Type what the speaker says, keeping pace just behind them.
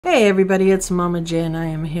Hey everybody, it's Mama J and I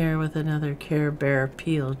am here with another Carebear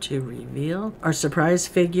peel to reveal. Our surprise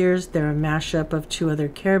figures, they're a mashup of two other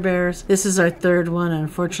Carebears. This is our third one.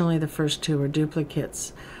 Unfortunately, the first two were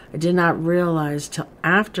duplicates. I did not realize till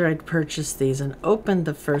after I'd purchased these and opened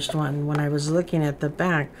the first one when I was looking at the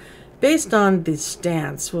back. Based on the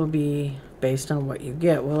stance will be based on what you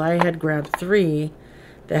get. Well, I had grabbed three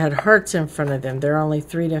that had hearts in front of them. There are only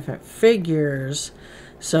three different figures.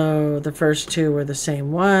 So the first two were the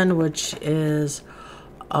same one, which is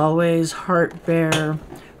always Heart Bear,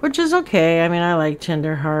 which is okay. I mean, I like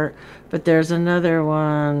Tender Heart, but there's another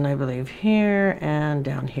one, I believe, here and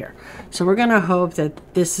down here. So we're going to hope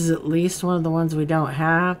that this is at least one of the ones we don't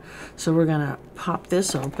have. So we're going to pop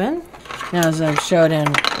this open. Now, as I've showed in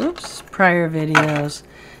prior videos,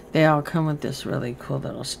 they all come with this really cool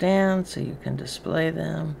little stand so you can display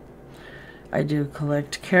them. I do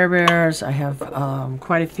collect Care Bears. I have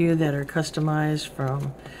quite a few that are customized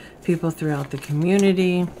from people throughout the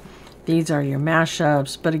community. These are your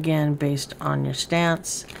mashups, but again, based on your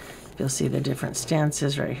stance. You'll see the different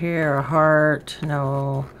stances right here. A heart,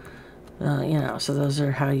 no, you know, so those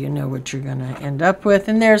are how you know what you're going to end up with.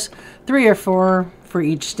 And there's 3 or 4 for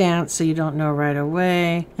each stance, so you don't know right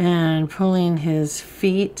away. And pulling his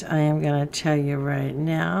feet, I am going to tell you right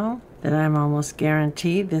now that I'm almost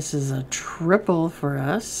guaranteed this is a triple for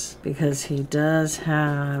us because he does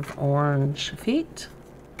have orange feet.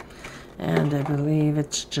 And I believe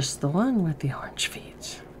it's just the one with the orange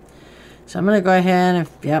feet. So I'm going to go ahead and,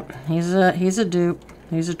 yep, he's a dupe.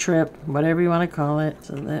 He's a trip, whatever you want to call it.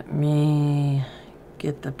 So let me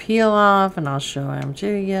get the peel off and I'll show him to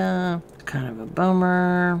you. It's kind of a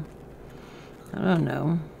bummer. I don't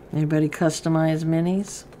know. Anybody customize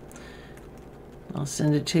minis? I'll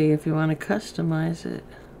send it to you if you want to customize it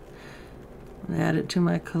and add it to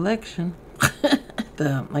my collection.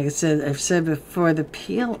 Like I said, I've said before, the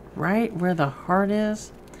peel right where the heart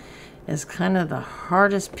is kind of the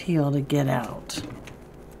hardest peel to get out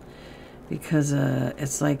because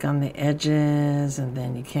it's like on the edges and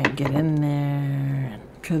then you can't get in there and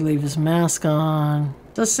could leave his mask on.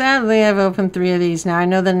 So sadly, I've opened 3 of these. Now I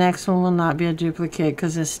know the next one will not be a duplicate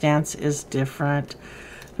because his stance is different.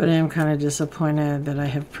 But I am kind of disappointed that I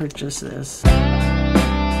have purchased this.